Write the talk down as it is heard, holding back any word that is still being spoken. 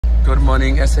Good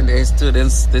morning, S&A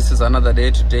students. This is another day.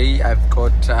 Today I've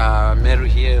got Mary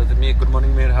here with me. Good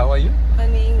morning, Mary. How are you?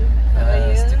 Morning. How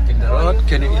are you? Stick in the road.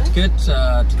 Can you indicate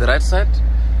to the right side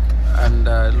and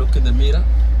look in the mirror?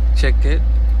 Check it.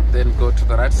 Then go to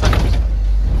the right side.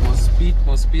 More speed,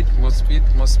 more speed, more speed,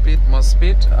 more speed, more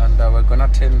speed. And we're gonna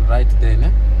turn right there.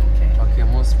 Ne? Okay.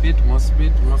 More speed, more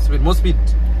speed, more speed, more speed.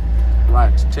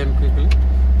 Right. Turn quickly.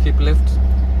 Keep left.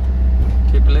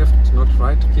 Keep left, not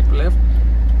right. Keep left.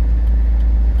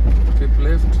 Keep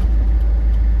left.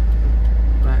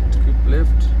 Right, keep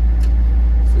left.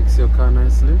 Fix your car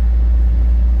nicely.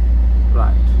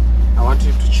 Right. I want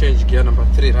you to change gear number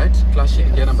 3, right? Clutch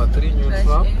in gear number 3,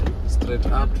 neutral. Straight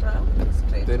up.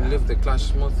 Then lift the clutch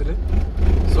smoothly.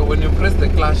 So when you press the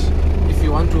clutch, if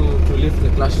you want to lift the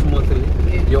clutch smoothly,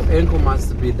 your ankle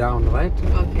must be down, right?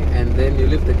 Okay. And then you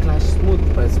lift the clutch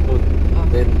smooth by smooth.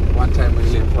 Then one time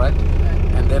you lift, right?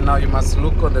 And then now you must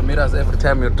look on the mirrors every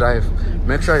time you drive.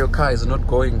 Make sure your car is not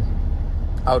going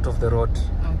out of the road,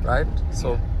 right?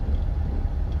 So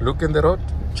look in the road,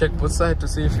 check both sides to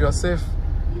see if you are safe.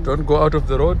 Don't go out of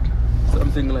the road,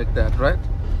 something like that, right?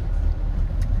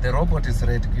 The robot is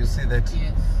red. You see that?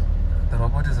 Yes. The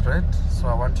robot is red. So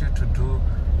I want you to do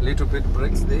a little bit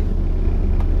brakes there.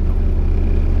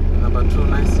 Number 2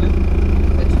 nicely.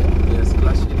 Yes,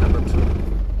 clutch in number 2.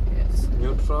 Yes.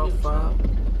 Neutral, far.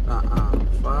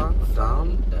 Far,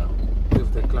 down.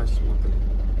 Lift the clutch smoothly.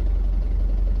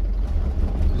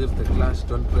 Lift the clutch,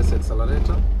 don't press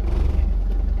accelerator.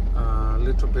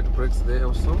 Little bit brakes there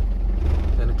also.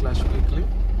 Then clutch quickly.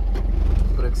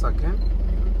 Brakes again.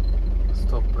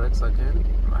 Stop, brakes again.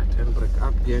 Right hand brake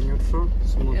up, gear neutral.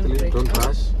 Smoothly, don't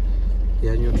rush.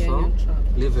 Gear neutral.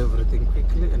 Leave everything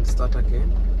quickly and start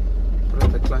again.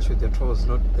 Press the clutch with your toes,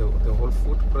 not the whole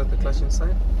foot. Press the clutch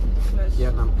inside.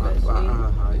 Gear number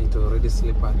it already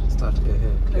slipped. Start here.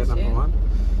 Gear number 1.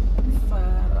 Far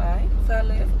right, far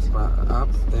left. Up,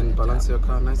 then balance your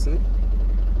car nicely.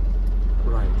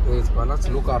 Right, there is balance.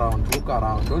 Look around.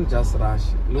 Don't just rush.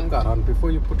 Look around.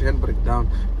 Before you put handbrake down,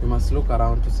 you must look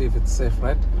around to see if it's safe,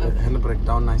 right? Handbrake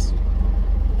down nicely.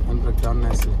 Handbrake down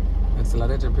nicely.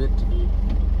 Accelerate a bit.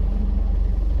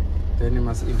 Then you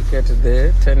must indicate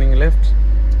there, turning left.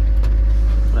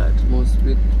 Right, more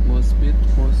speed, more speed,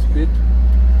 more speed.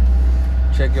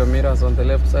 Check your mirrors on the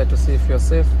left side to see if you're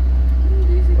safe.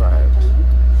 Right.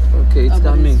 Okay, it's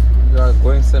coming. You are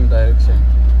going same direction.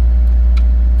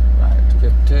 Right,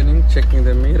 keep turning, checking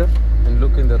the mirror and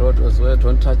look in the road as well.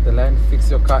 Don't touch the line.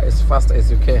 Fix your car as fast as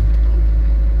you can.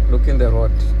 Look in the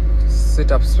road.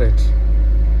 Sit up straight.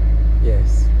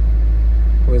 Yes.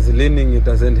 With leaning, it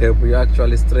doesn't help. You're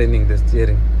actually straining the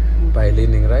steering by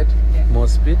leaning, right? Yeah. More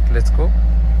speed. Let's go.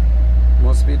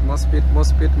 More speed, more speed, more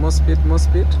speed, more speed, more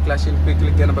speed. Clutch in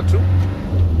quickly. Gear number 2.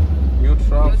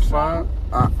 Neutral, far.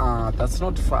 That's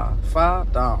not far. Far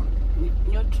down.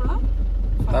 Neutral.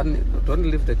 Don't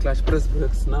leave the clutch. Press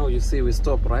brakes. Now you see we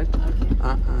stop, right?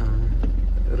 Okay.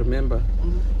 Remember,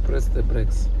 press the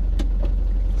brakes.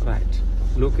 Right.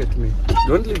 Look at me.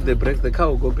 Don't leave the brakes. The car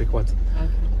will go backwards. Okay.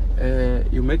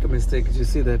 You make a mistake. You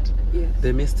see that? Yes.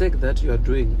 The mistake that you are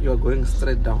doing, you are going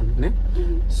straight down. Ne?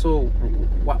 So,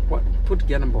 what? Put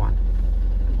gear number 1.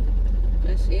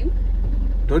 Press in.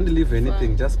 Don't leave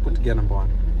anything. Just put gear number 1.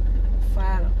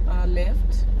 Far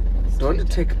left. Don't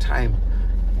take time,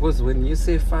 because when you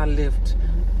say far left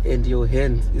and your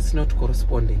hand is not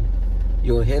corresponding,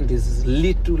 your hand is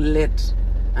little late,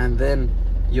 and then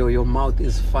your mouth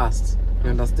is fast. You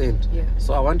understand? Yeah.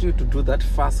 So I want you to do that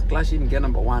fast. Clutch in gear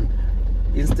number 1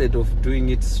 instead of doing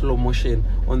it slow motion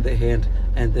on the hand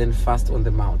and then fast on the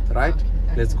mouth, right?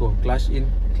 Okay. Let's go. Clutch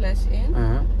in. Clutch in.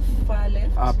 Far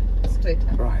left. Up. Straight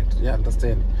up. Right. Yeah,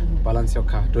 understand. Balance your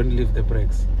car. Don't leave the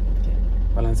brakes. Okay.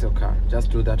 Balance your car. Just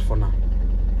do that for now.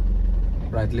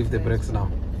 Right. Leave the brakes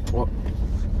now. Oh.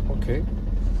 Okay.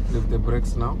 Leave the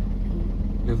brakes now.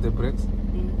 Leave the brakes.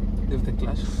 Leave the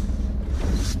clutch.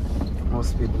 More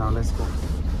speed now. Let's go.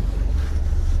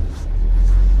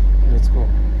 Let's go.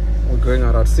 We're going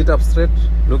around. Sit up straight.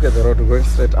 Look at the road. We're going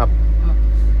straight up.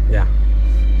 Yeah.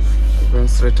 We're going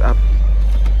straight up.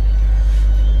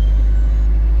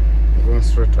 We're going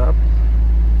straight up.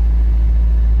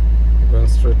 We're going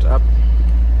straight up.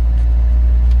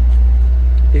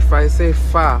 If I say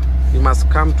far, you must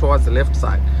come towards the left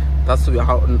side. That's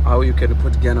how you can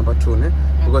put gear number 2. Ne?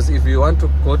 Because if you want to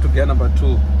go to gear number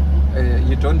 2,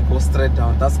 you don't go straight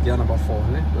down. That's gear number 4.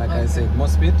 Ne? Like I said, more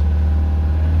speed.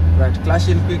 Right, clutch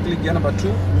in quickly. Gear number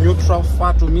 2. Neutral,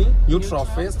 far to me. Neutral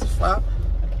first, far.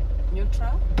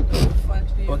 Neutral, far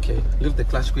to you. Okay, leave the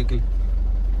clutch quickly.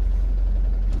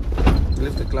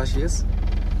 Leave the clutch, yes.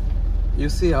 You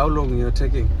see how long you're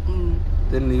taking.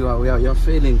 then you're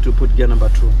failing to put gear number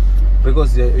 2,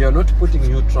 because you're not putting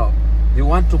neutral. You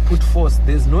want to put force.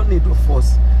 There's no need of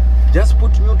force. Just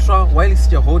put neutral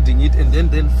whilst you're holding it, and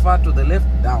then far to the left,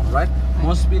 down, right?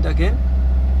 More speed again.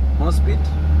 More speed.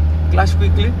 Clutch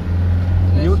quickly.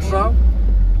 Neutral.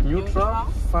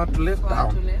 Far to left,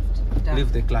 down.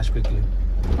 Leave the clutch quickly.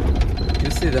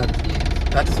 You see that?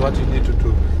 That is what you need to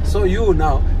do. So you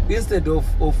now, instead of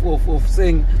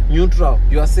saying neutral,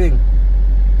 you are saying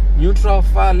neutral,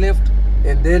 far left,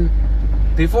 and then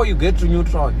before you get to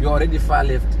neutral, you're already far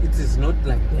left. It is not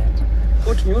like that.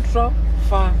 Put neutral,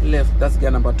 far left. That's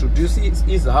gear number 2. Do you see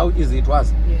how easy it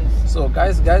was? Yes. So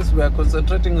guys, we are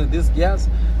concentrating on these gears.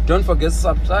 Don't forget to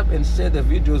subscribe and share the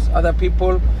videos with other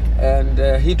people, and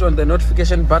hit on the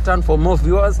notification button for more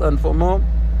viewers and for more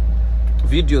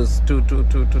videos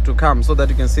to come, so that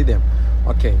you can see them.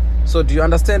 Okay, so do you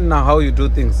understand now how you do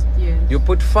things? Yes. You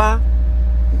put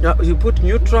you put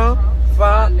neutral,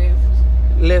 far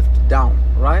left, down,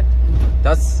 right?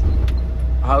 That's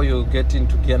how you get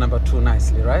into gear number 2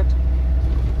 nicely, right?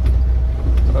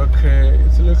 Okay,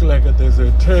 it looks like there's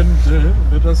a 10 there.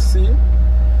 Let us see.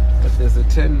 If there's a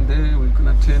 10 there, we're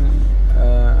gonna turn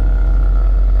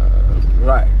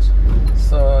right.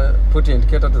 So put your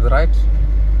indicator to the right.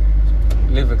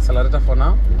 Leave accelerator for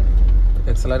now.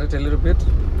 Accelerate a little bit.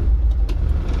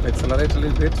 Accelerate a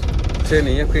little bit. Turn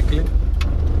here quickly.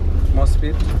 More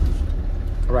speed.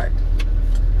 Right.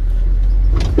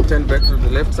 Turn back to the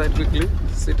left side quickly.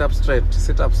 Sit up straight.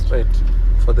 Sit up straight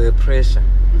for the pressure.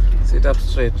 Sit up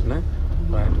straight. No?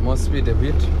 Right. More speed a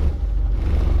bit.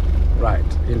 Right.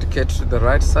 Indicate to the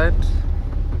right side.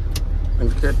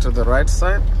 Indicate to the right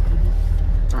side.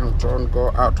 And don't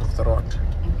go out of the road.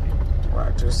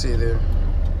 Right. You see there.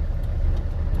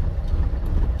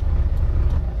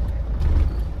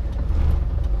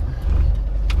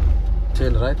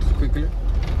 Turn right quickly.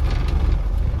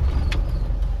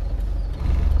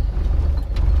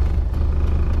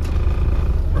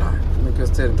 Right. Make your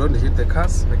steering. Don't hit the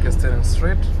cars. Make your steering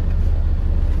straight.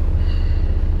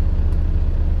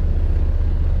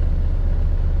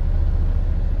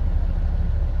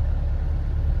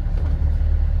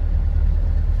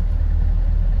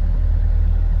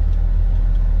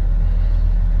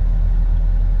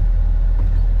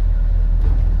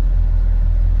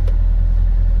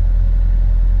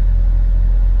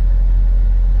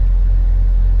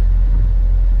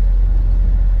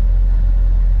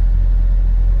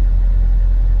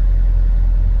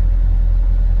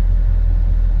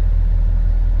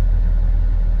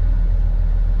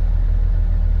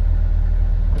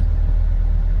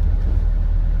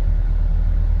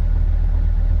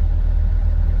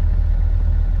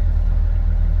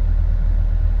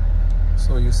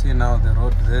 So you see now the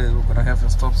road there, we're gonna have a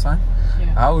stop sign.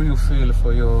 Yeah. How do you feel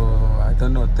for your, I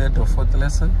don't know, 3rd or 4th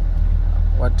lesson?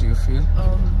 What do you feel?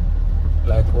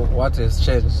 Like what has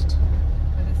changed?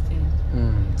 What has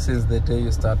changed? Since the day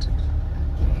you started.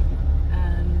 Okay.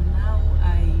 And now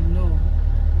I know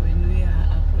when we are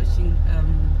approaching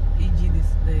e.g. the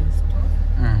stop,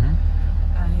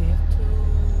 I have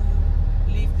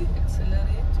to leave the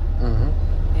accelerator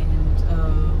and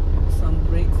some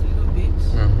brakes a little bit.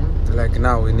 Like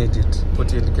now we need it.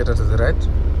 Put your indicator to the right.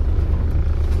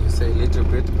 You say a little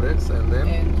bit brakes and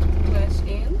then clutch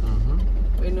in.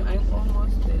 When I'm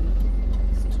almost then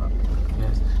stop.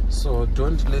 Yes. So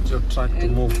don't let your truck to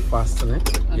move fast, ne?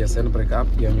 Okay. Yes, and brake up,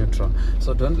 you're neutral.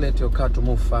 So don't let your car to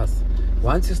move fast.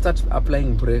 Once you start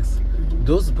applying brakes,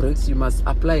 those brakes you must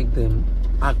apply them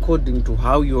according to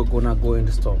how you're gonna go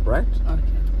and stop, right? Okay.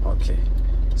 Okay.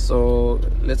 So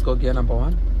let's go gear number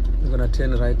 1. We're gonna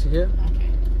turn right here. Okay.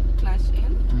 Clutch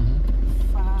in.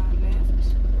 Far left.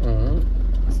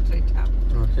 Straight up.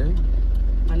 Okay.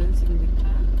 Balancing the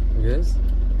car. Yes.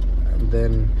 And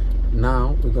then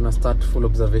now we're gonna start full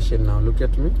observation now. Look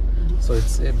at me. So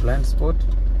it's a blind spot.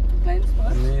 Blind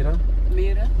spot. Mirror.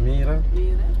 Mirror. Mirror.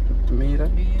 Mirror. Mirror.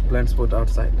 Mirror. Blind spot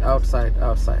outside. Outside.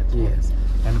 Outside. Yes.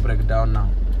 And brake down now.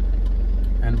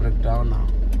 And brake down now.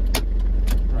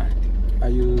 Right. Are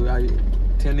you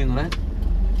turning right?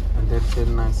 And then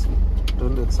turn nicely.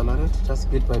 Don't accelerate,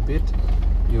 just bit by bit.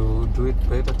 You do it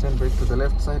better. Turn back to the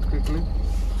left side quickly.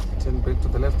 Turn back to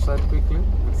the left side quickly.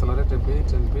 Accelerate a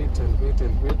bit and bit and bit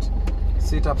and bit.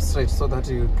 Sit up straight so that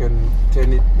you can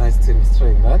turn it nice and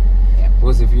straight, right? Yeah.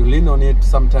 Because if you lean on it,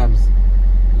 sometimes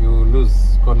you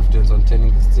lose confidence on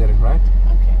turning the steering, right?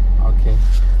 Okay.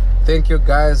 Thank you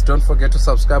guys. Don't forget to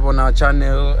subscribe on our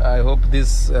channel. I hope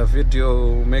this video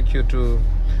will make you to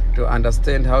to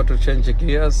understand how to change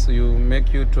gears, you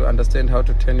make you to understand how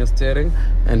to turn your steering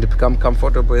and become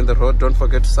comfortable in the road. Don't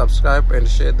forget to subscribe and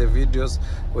share the videos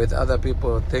with other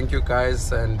people. Thank you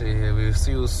guys, and we'll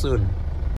see you soon.